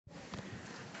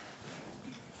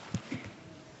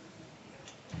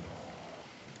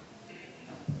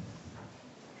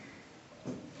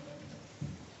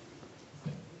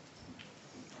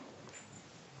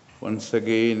Once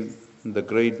again, the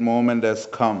great moment has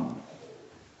come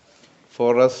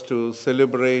for us to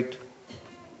celebrate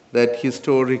that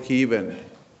historic event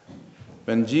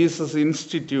when Jesus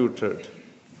instituted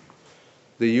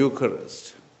the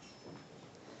Eucharist.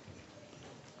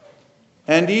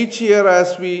 And each year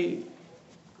as we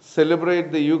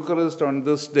celebrate the Eucharist on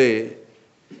this day,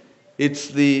 it's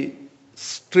the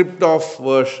stripped off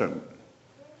version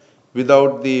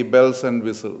without the bells and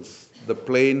whistles, the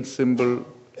plain, simple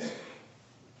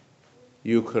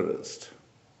Eucharist.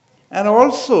 And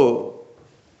also,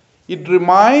 it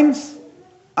reminds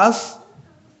us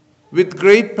with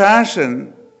great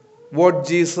passion what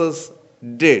Jesus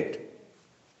did.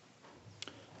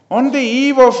 On the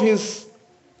eve of his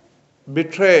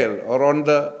betrayal,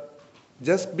 or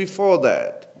just before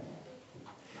that,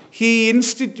 he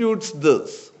institutes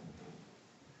this.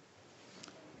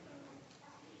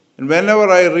 And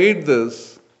whenever I read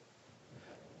this,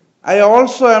 I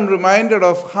also am reminded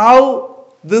of how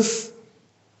this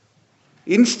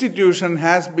institution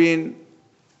has been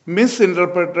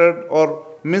misinterpreted or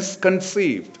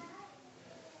misconceived.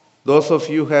 Those of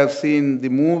you who have seen the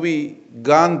movie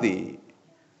Gandhi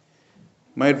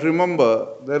might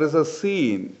remember there is a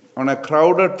scene on a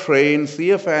crowded train.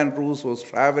 C.F. Andrews was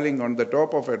traveling on the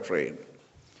top of a train.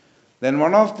 Then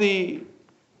one of the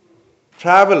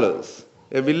travelers,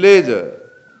 a villager,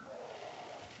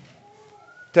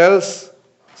 tells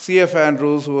C.F.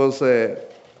 Andrews, who was an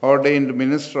ordained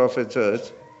minister of a church,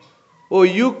 "Oh,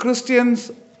 you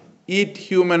Christians eat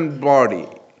human body."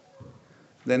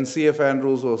 Then C.F.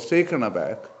 Andrews was taken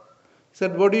aback. He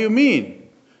said, "What do you mean?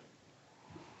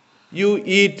 You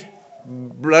eat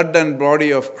blood and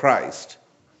body of Christ."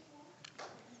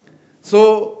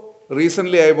 So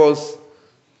recently I was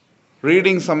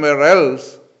reading somewhere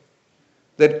else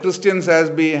that Christians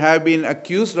have been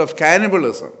accused of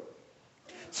cannibalism.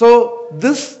 So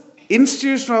this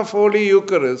institution of Holy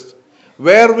Eucharist,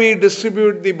 where we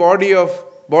distribute the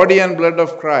body and blood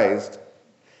of Christ,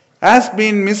 has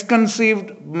been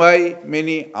misconceived by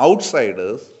many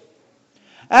outsiders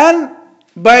and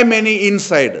by many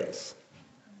insiders.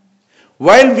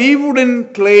 While we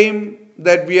wouldn't claim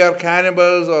that we are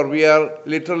cannibals or we are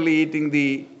literally eating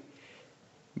the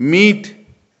meat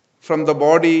from the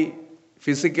body,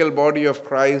 physical body of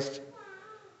Christ,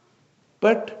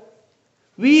 but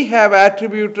we have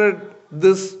attributed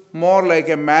this more like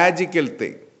a magical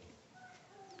thing.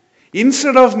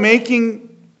 Instead of making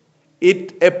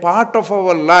it a part of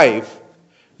our life,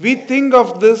 we think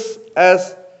of this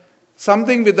as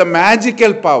something with a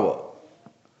magical power.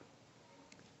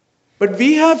 But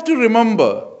we have to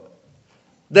remember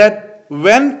that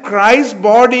when Christ's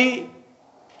body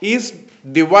is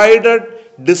divided,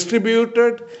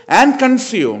 distributed, and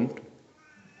consumed,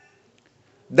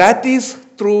 that is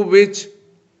through which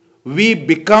we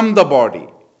become the body.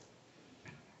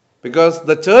 Because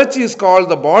the church is called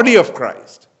the body of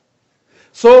Christ.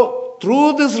 So,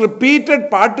 through this repeated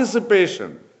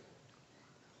participation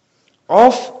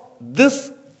of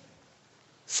this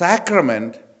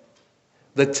sacrament,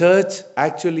 the church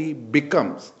actually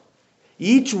becomes,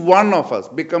 each one of us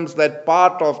becomes that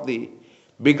part of the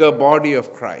bigger body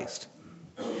of Christ.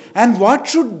 And what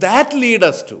should that lead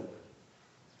us to?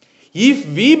 If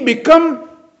we become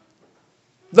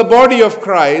the body of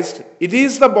Christ, it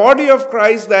is the body of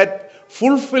Christ that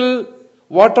fulfill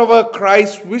whatever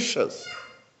Christ wishes.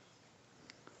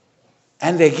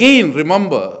 And again,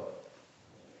 remember,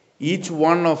 each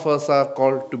one of us are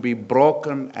called to be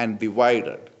broken and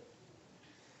divided.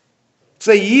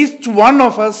 So each one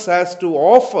of us has to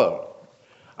offer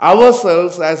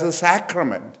ourselves as a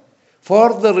sacrament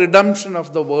for the redemption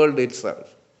of the world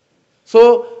itself.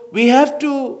 So we have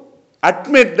to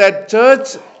admit that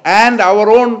church and our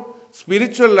own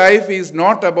spiritual life is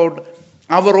not about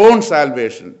our own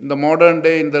salvation. In the modern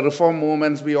day, in the reform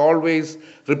movements, we always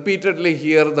repeatedly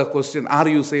hear the question, "Are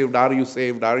you saved? Are you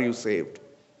saved? Are you saved?"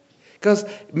 Because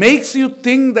it makes you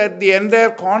think that the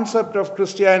entire concept of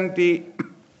Christianity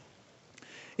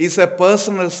is a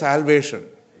personal salvation.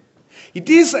 It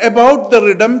is about the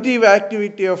redemptive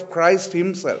activity of Christ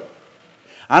himself.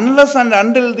 Unless and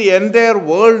until the entire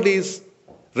world is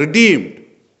redeemed,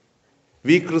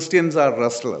 we Christians are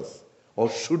restless, or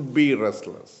should be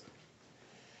restless.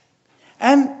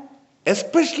 And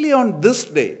especially on this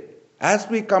day, as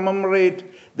we commemorate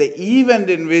the event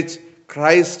in which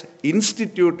Christ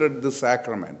instituted the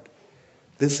sacrament,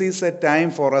 this is a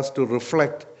time for us to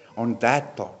reflect on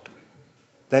that thought,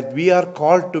 that we are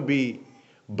called to be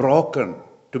broken,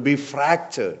 to be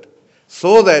fractured,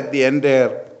 so that the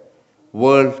entire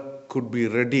world could be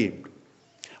redeemed.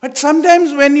 But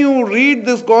sometimes when you read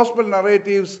these gospel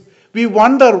narratives, we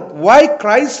wonder why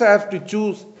Christ has to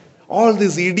choose all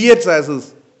these idiots as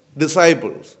his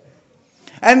disciples.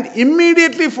 And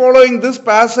immediately following this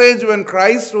passage, when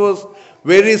Christ was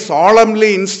very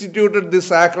solemnly instituted the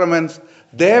sacraments,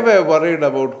 they were worried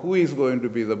about who is going to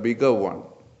be the bigger one.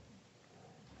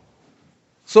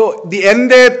 So the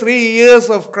entire 3 years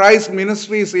of Christ's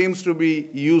ministry seems to be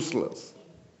useless.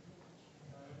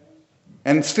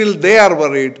 And still they are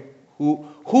worried who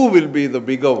will be the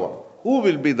bigger one, who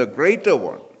will be the greater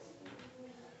one.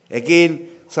 Again,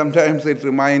 sometimes it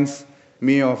reminds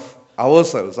me of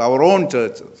ourselves, our own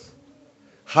churches,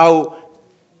 how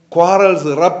quarrels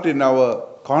erupt in our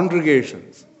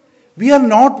congregations. We are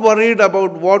not worried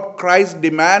about what Christ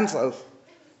demands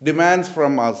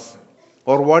from us,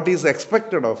 or what is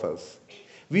expected of us.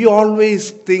 We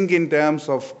always think in terms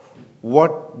of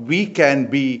what we can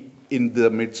be in the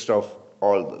midst of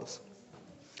all this.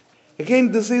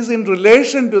 Again, this is in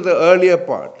relation to the earlier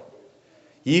part.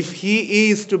 If he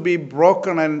is to be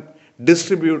broken and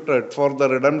distributed for the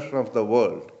redemption of the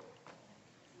world,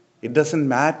 it doesn't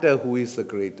matter who is the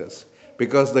greatest,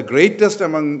 because the greatest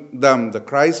among them, the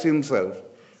Christ himself,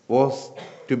 was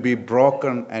to be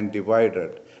broken and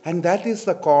divided. And that is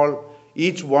the call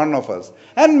each one of us.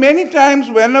 And many times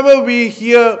whenever we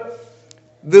hear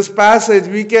this passage,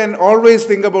 we can always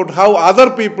think about how other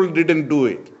people didn't do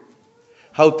it.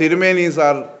 How Tirumenis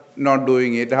are not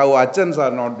doing it, how Achans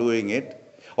are not doing it,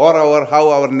 or how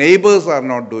our neighbors are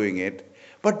not doing it.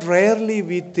 But rarely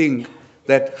we think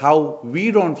that how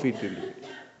we don't fit into it.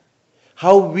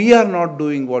 How we are not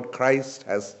doing what Christ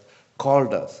has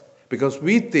called us. Because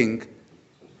we think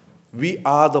we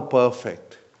are the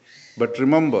perfect. But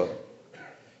remember,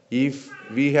 if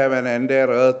we have an entire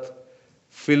earth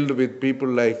filled with people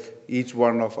like each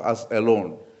one of us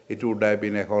alone, it would have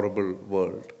been a horrible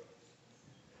world.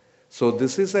 So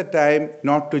this is a time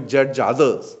not to judge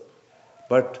others,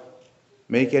 but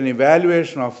make an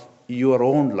evaluation of your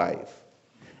own life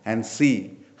and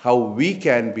see how we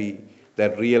can be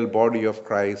that real body of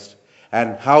Christ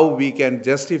and how we can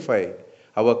justify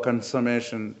our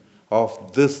consummation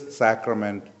of this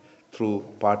sacrament through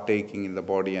partaking in the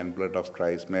body and blood of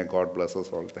Christ. May God bless us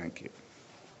all. Thank you.